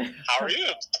pretty good. How are you?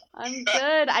 I'm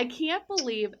good. I can't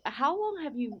believe, how long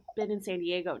have you been in San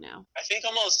Diego now? I think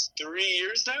almost 3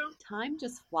 years now. Time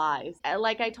just flies.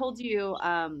 Like I told you,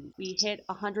 we hit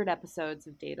 100 episodes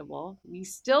of Dateable. We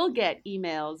still get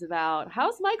emails about,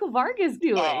 how's Michael Vargas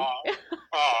doing?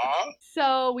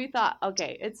 So we thought,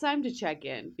 okay, it's time to check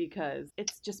in, because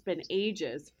it's just been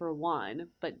ages, for one,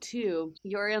 but two,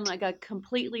 you're in like a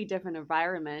completely different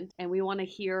environment, and we want to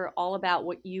hear all about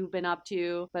what you've been up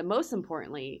to, but most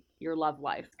importantly, your love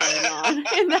life going on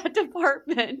in that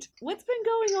department. What's been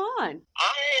going on?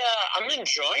 I'm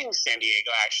enjoying San Diego,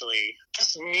 actually.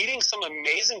 Just meeting some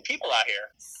amazing people out here.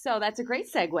 So that's a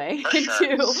great segue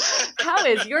into how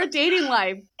is your dating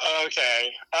life?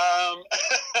 Okay.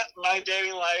 My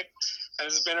dating life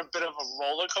has been a bit of a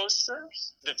roller coaster.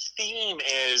 The theme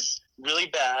is really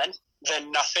bad,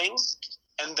 then nothing,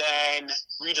 and then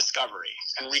rediscovery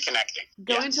and reconnecting.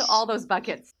 Go into all those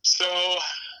buckets. So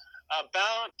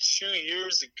about 2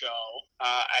 years ago,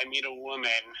 I meet a woman.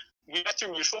 We met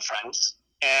through mutual friends,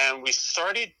 and we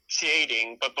started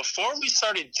dating. But before we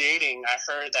started dating, I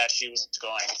heard that she was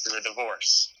going through a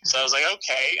divorce. So I was like,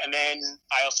 okay. And then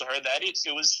I also heard that it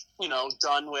was,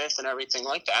 done with and everything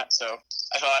like that. So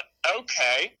I thought,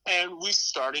 okay. And we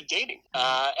started dating.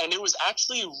 And it was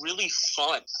actually really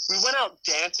fun. We went out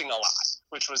dancing a lot,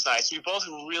 which was nice. We both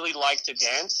really liked to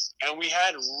dance, and we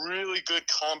had really good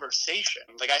conversation.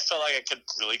 Like, I felt like I could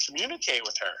really communicate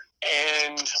with her.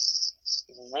 And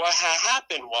what had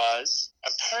happened was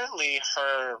apparently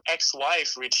her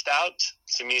ex-wife reached out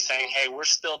to me saying, hey, we're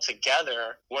still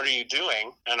together. What are you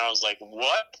doing? And I was like,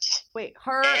 what? Wait,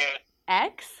 her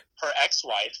ex? Her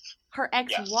ex-wife. Her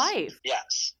ex-wife?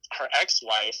 Yes. Her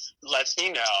ex-wife lets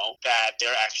me know that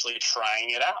they're actually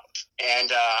trying it out.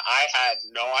 And I had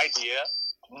no idea.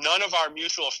 None of our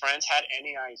mutual friends had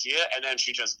any idea, and then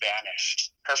she just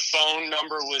vanished. Her phone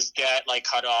number was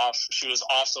cut off. She was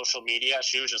off social media.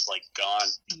 She was just gone.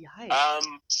 Yikes.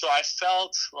 So I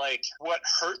felt like what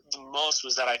hurt the most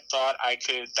was that I thought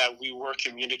that we were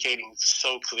communicating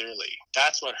so clearly.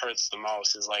 That's what hurts the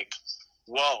most is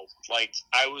whoa,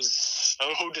 I was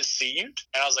so deceived,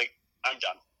 and I was like, I'm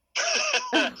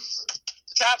done.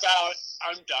 Tap out,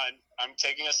 I'm done. I'm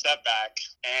taking a step back.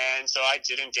 And so I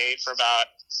didn't date for about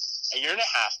a year and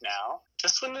a half now.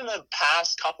 Just within the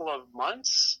past couple of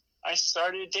months, I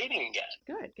started dating again.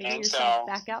 Good. Getting yourself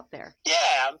back out there.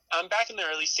 Yeah, I'm back in the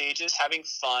early stages, having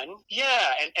fun.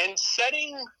 Yeah, and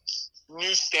setting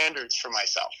new standards for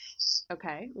myself.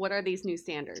 Okay. What are these new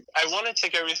standards? I want to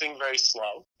take everything very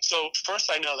slow. So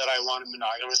first I know that I want a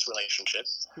monogamous relationship.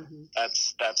 Mm-hmm.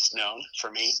 That's known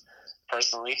for me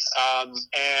personally.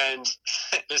 And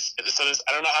this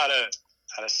I don't know how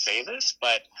to say this,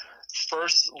 but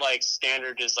first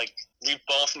standard is we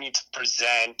both need to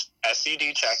present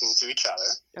STD checking to each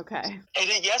other. Okay.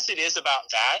 And yes, it is about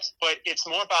that, but it's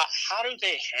more about how do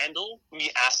they handle me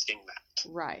asking that.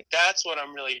 Right. That's what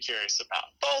I'm really curious about.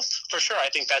 Both, for sure, I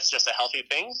think that's just a healthy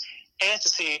thing. And to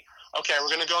see, okay, we're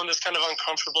going to go in this kind of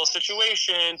uncomfortable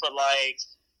situation, but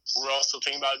we're also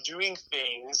thinking about doing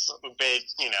things a bit,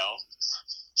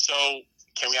 so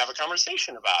can we have a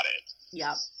conversation about it?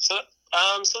 Yeah. So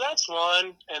that's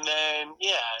one, and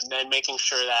then making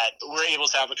sure that we're able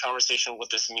to have a conversation what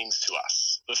this means to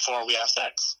us before we have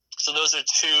sex. So those are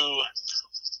two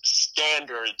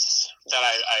standards that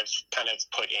I've kind of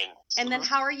put in. And then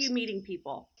how are you meeting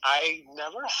people? I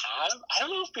don't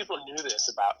know if people knew this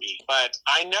about me, but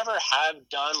I never have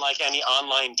done any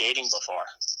online dating before.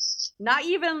 Not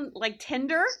even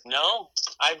Tinder? No,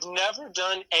 I've never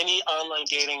done any online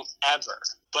dating ever,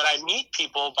 but I meet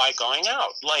people by going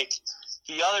out.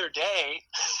 The other day,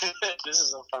 this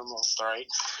is a fun little story.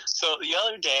 So the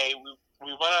other day,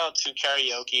 we went out to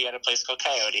karaoke at a place called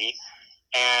Coyote,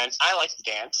 and I like to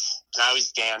dance, and I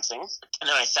was dancing. And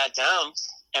then I sat down,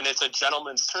 and it's a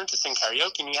gentleman's turn to sing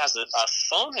karaoke, and he has a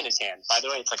phone in his hand. By the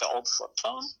way, it's an old flip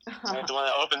phone, the one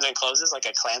that opens and closes like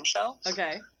a clamshell.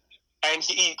 Okay. And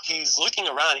he's looking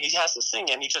around, he has to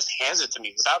sing, and he just hands it to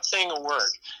me without saying a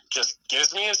word. Just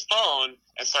gives me his phone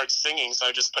and starts singing. So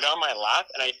I just put it on my lap,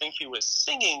 and I think he was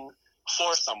singing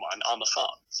for someone on the phone.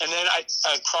 And then I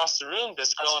across the room,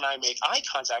 this girl and I make eye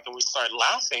contact, and we start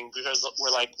laughing because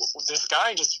we're like, this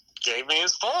guy just gave me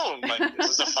his phone. This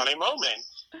is a funny moment.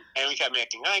 And we kept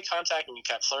making eye contact, and we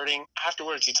kept flirting.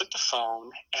 Afterwards, he took the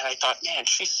phone, and I thought, man,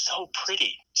 she's so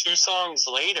pretty. 2 songs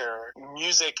later,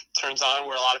 music turns on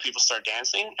where a lot of people start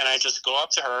dancing, and I just go up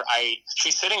to her.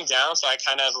 She's sitting down, so I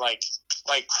kind of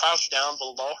crouch down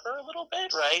below her a little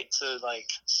bit, right, to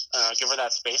give her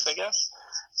that space, I guess.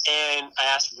 And I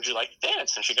asked, would you like to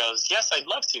dance? And she goes, yes, I'd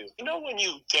love to. You know when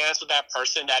you dance with that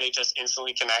person that it just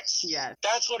instantly connects? Yes.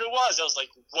 That's what it was. I was like,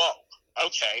 whoa.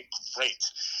 Okay, great.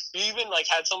 We even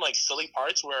had some silly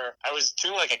parts where I was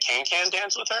doing a can-can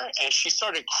dance with her, and she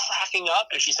started cracking up,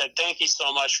 and she said, thank you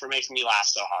so much for making me laugh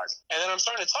so hard. And then I'm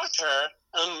starting to talk to her,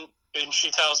 and she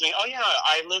tells me, oh yeah,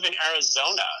 I live in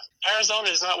Arizona. Arizona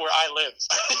is not where I live.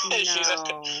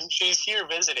 No. She's here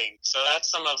visiting. So that's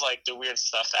some of the weird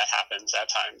stuff that happens at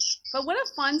times. But what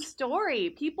a fun story.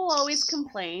 People always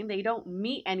complain they don't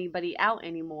meet anybody out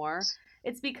anymore.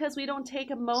 It's because we don't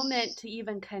take a moment to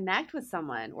even connect with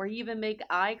someone or even make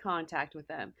eye contact with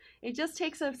them. It just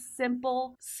takes a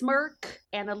simple smirk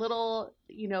and a little,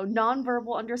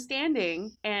 nonverbal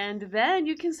understanding, and then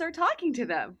you can start talking to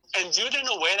them. And do it in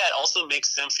a way that also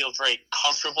makes them feel very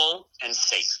comfortable and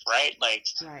safe, right?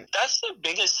 Right. That's the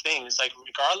biggest thing. It's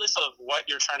regardless of what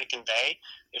you're trying to convey,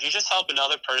 if you just help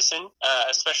another person,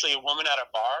 especially a woman at a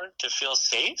bar, to feel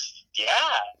safe,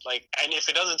 and if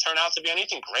it doesn't turn out to be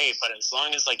anything, great, but as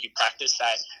long as you practice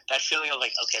that feeling of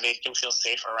okay, they can feel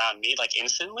safe around me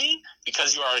instantly,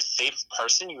 because you are a safe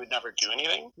person, you would never do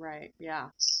anything. Right.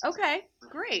 Yeah. Okay,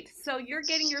 great. So you're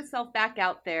getting yourself back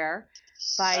out there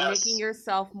by making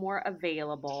yourself more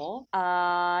available.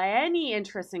 Any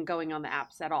interest in going on the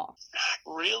apps at all?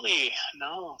 Really?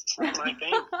 No, it's not my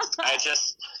thing.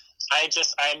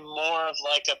 I'm more of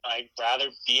I'd rather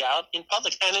be out in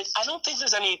public. And I don't think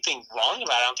there's anything wrong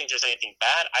about it. I don't think there's anything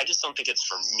bad. I just don't think it's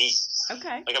for me.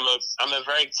 Okay. I'm a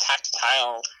very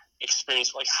tactile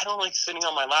experience. Like, I don't like sitting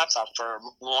on my laptop for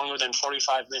longer than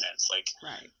 45 minutes. Like,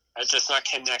 I'm just not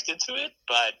connected to it,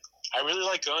 but I really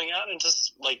like going out and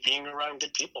just like being around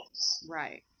good people.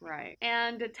 Right.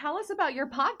 And tell us about your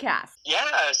podcast.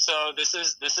 Yeah, so this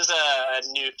is a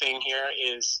new thing here.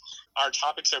 Is our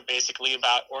topics are basically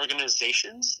about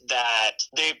organizations that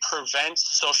they prevent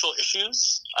social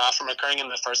issues from occurring in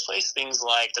the first place. Things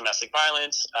like domestic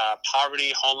violence,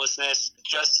 poverty, homelessness.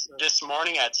 Just this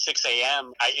morning at 6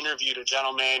 a.m., I interviewed a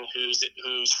gentleman who's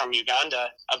from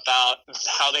Uganda about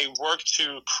how they work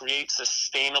to create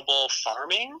sustainable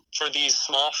farming for these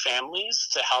small families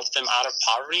to help them out of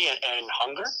poverty and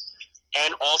hunger,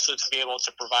 and also to be able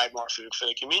to provide more food for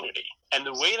the community. And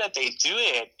the way that they do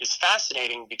it is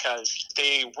fascinating because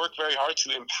they work very hard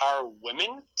to empower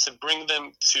women to bring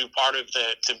them to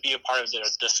be a part of the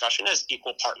discussion as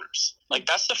equal partners. Like,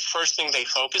 that's the first thing they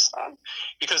focus on,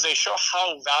 because they show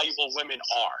how valuable women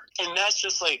are. And that's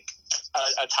just like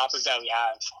a topic that we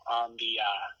have on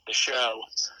the show.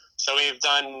 So we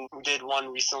did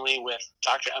one recently with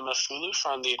Dr. Emma Fulu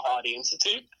from the Equality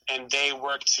Institute, and they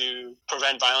work to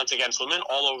prevent violence against women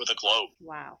all over the globe.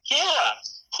 Wow. Yeah.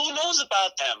 Who knows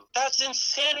about them? That's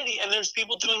insanity. And there's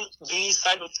people doing these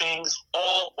type of things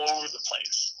all over the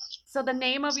place. So the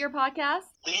name of your podcast?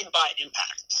 Lead by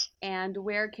Impact. And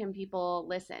where can people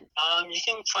listen? You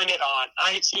can find it on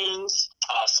iTunes,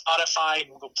 Spotify,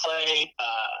 Google Play,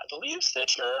 I believe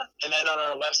Stitcher, and then on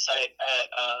our website at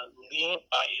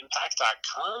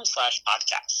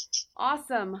leadbyimpact.com/podcast.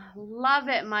 Awesome. Love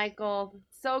it, Michael.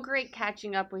 So great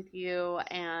catching up with you,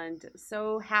 and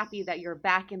so happy that you're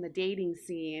back in the dating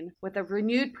scene with a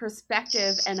renewed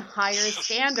perspective and higher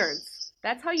standards.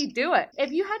 That's how you do it.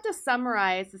 If you had to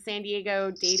summarize the San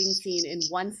Diego dating scene in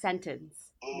one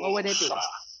sentence, what would it be?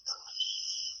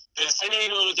 The San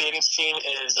Diego dating scene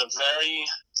is a very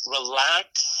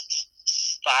relaxed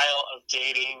style of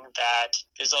dating that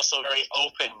is also very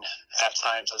open at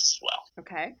times as well.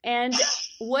 Okay. And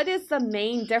what is the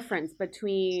main difference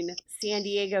between San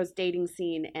Diego's dating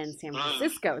scene and San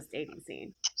Francisco's dating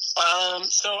scene?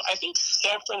 So I think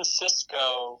San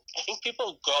Francisco,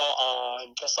 people go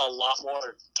on just a lot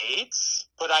more dates,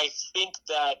 but I think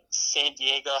that San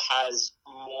Diego has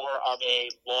more of a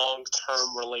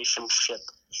long-term relationship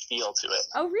feel to it.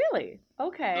 Oh, really?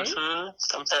 Okay. Mm-hmm.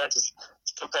 Compared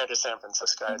to San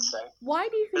Francisco, I'd say. Why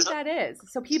do you think that is?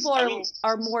 So people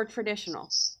are more traditional.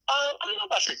 I don't know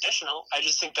about traditional. I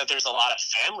just think that there's a lot of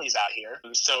families out here.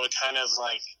 So it kind of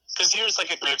like, because here's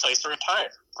like a great place to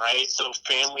retire, right? So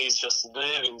families just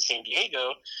live in San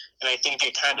Diego. And I think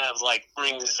it kind of like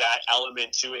brings that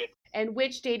element to it. And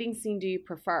which dating scene do you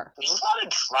prefer? There's a lot of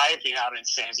driving out in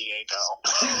San Diego.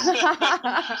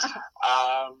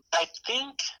 I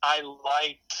think I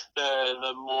like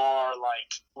the more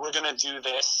like, we're going to do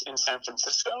this in San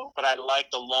Francisco, but I like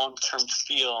the long-term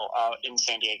feel in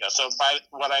San Diego. So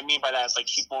what I mean by that is like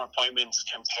keep more appointments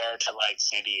compared to like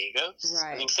San Diego.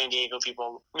 Right. I think San Diego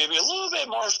people maybe a little bit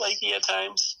more flaky at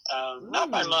times.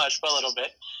 Not by much, but a little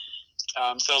bit.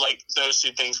 So like those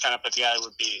two things kind of put together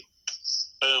would be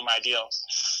boom, ideal.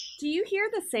 Do you hear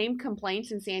the same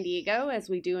complaints in San Diego as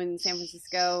we do in San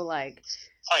Francisco, like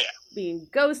being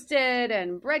ghosted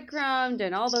and breadcrumbed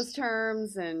and all those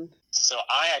terms? And so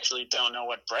I actually don't know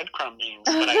what breadcrumb means,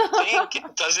 but I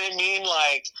think, does it mean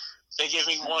like they give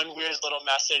me one weird little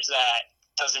message that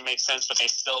doesn't make sense, but they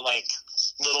still like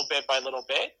little bit by little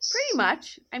bit? Pretty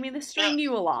much. I mean, they string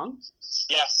you along.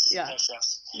 Yes. Yeah.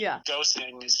 Yes. Yeah.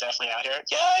 Ghosting is definitely out here.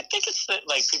 Yeah, I think it's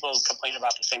like people complain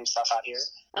about the same stuff out here.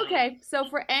 Okay, so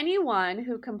for anyone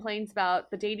who complains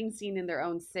about the dating scene in their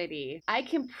own city, I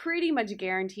can pretty much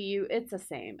guarantee you it's the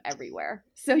same everywhere.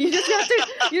 So you're just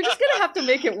gonna have to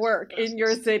make it work in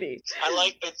your city. I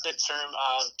like the term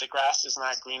the grass is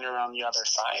not greener on the other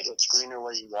side; it's greener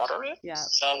where you water it. Yeah.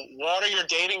 So water your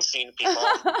dating scene, people.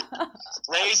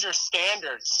 Raise your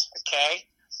standards, okay?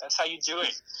 That's how you do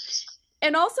it.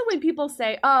 And also when people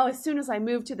say, oh, as soon as I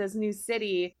moved to this new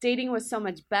city, dating was so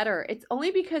much better, it's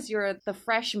only because you're the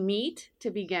fresh meat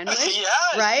to begin with,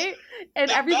 yes. Right?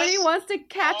 And everybody wants to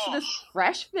catch this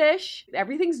fresh fish.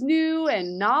 Everything's new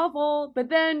and novel, but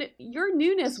then your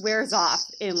newness wears off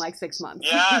in like 6 months.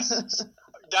 Yes.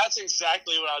 That's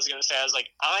exactly what I was going to say. I was like,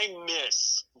 I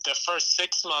miss the first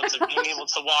 6 months of being able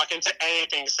to walk into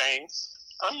anything saying,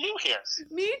 I'm new here.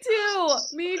 Me too.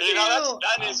 You know,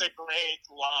 that is a great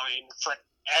line for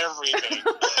everything.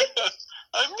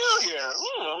 I'm new here.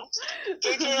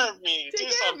 Take care of me. Do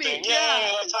something.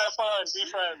 Yeah, let's have fun. Be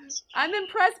friends. I'm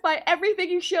impressed by everything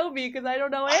you showed me because I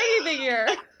don't know anything here.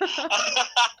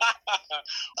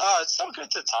 Oh, it's so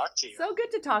good to talk to you. So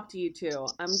good to talk to you too.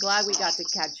 I'm glad we got to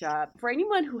catch up. For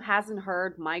anyone who hasn't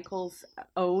heard Michael's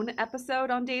own episode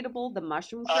on Dateable, the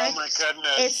mushroom trick. Oh my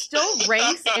goodness. It still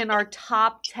ranks in our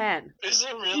top 10. Is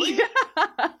it really?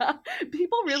 Yeah.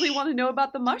 People really want to know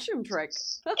about the mushroom trick.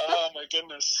 Oh my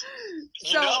goodness.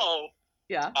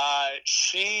 Yeah.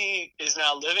 She is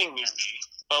now living near me,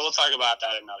 but we'll talk about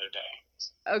that another day.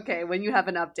 Okay, when you have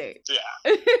an update.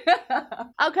 Yeah.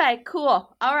 Okay,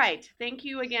 cool. All right. Thank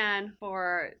you again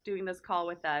for doing this call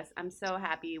with us. I'm so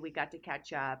happy we got to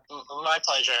catch up. My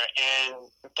pleasure. And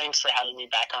thanks for having me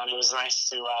back on. It was nice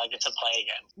to get to play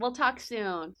again. We'll talk soon.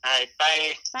 All right.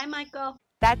 Bye. Bye, Michael.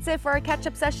 That's it for our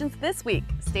catch-up sessions this week.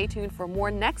 Stay tuned for more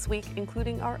next week,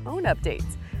 including our own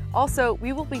updates. Also,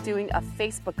 we will be doing a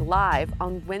Facebook Live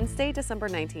on Wednesday, December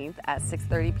 19th at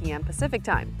 6:30 p.m. Pacific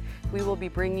Time. We will be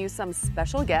bringing you some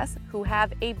special guests who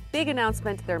have a big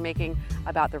announcement they're making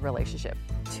about their relationship.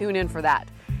 Tune in for that.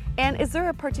 And is there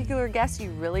a particular guest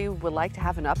you really would like to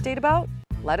have an update about?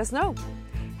 Let us know.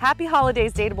 Happy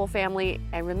holidays, Dateable family,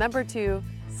 and remember to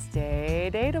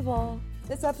stay dateable.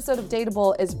 This episode of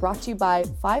Dateable is brought to you by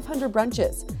 500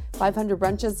 Brunches. 500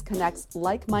 Brunches connects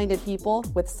like-minded people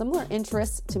with similar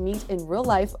interests to meet in real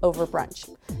life over brunch.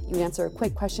 You answer a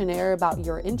quick questionnaire about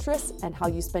your interests and how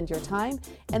you spend your time,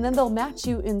 and then they'll match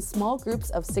you in small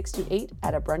groups of 6 to 8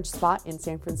 at a brunch spot in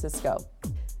San Francisco.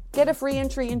 Get a free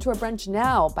entry into a brunch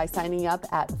now by signing up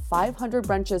at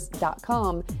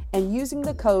 500brunches.com and using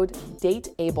the code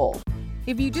DATEABLE.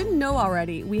 If you didn't know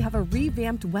already, we have a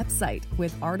revamped website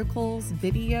with articles,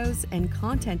 videos, and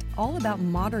content all about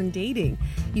modern dating.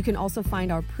 You can also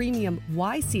find our premium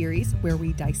Why series, where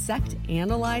we dissect,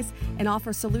 analyze, and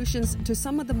offer solutions to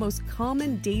some of the most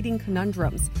common dating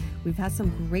conundrums. We've had some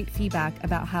great feedback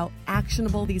about how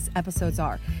actionable these episodes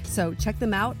are, so check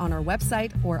them out on our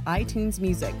website or iTunes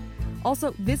Music.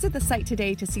 Also, visit the site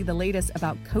today to see the latest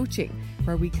about coaching,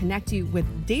 where we connect you with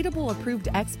Dateable-approved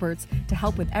experts to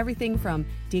help with everything from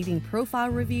dating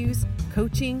profile reviews,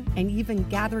 coaching, and even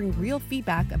gathering real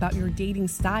feedback about your dating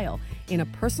style in a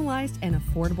personalized and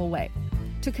affordable way.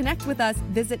 To connect with us,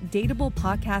 visit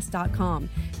dateablepodcast.com.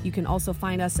 You can also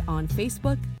find us on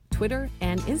Facebook, Twitter,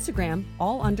 and Instagram,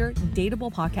 all under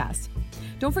Dateable Podcast.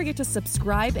 Don't forget to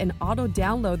subscribe and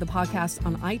auto-download the podcast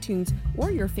on iTunes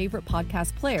or your favorite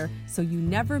podcast player so you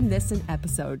never miss an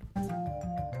episode.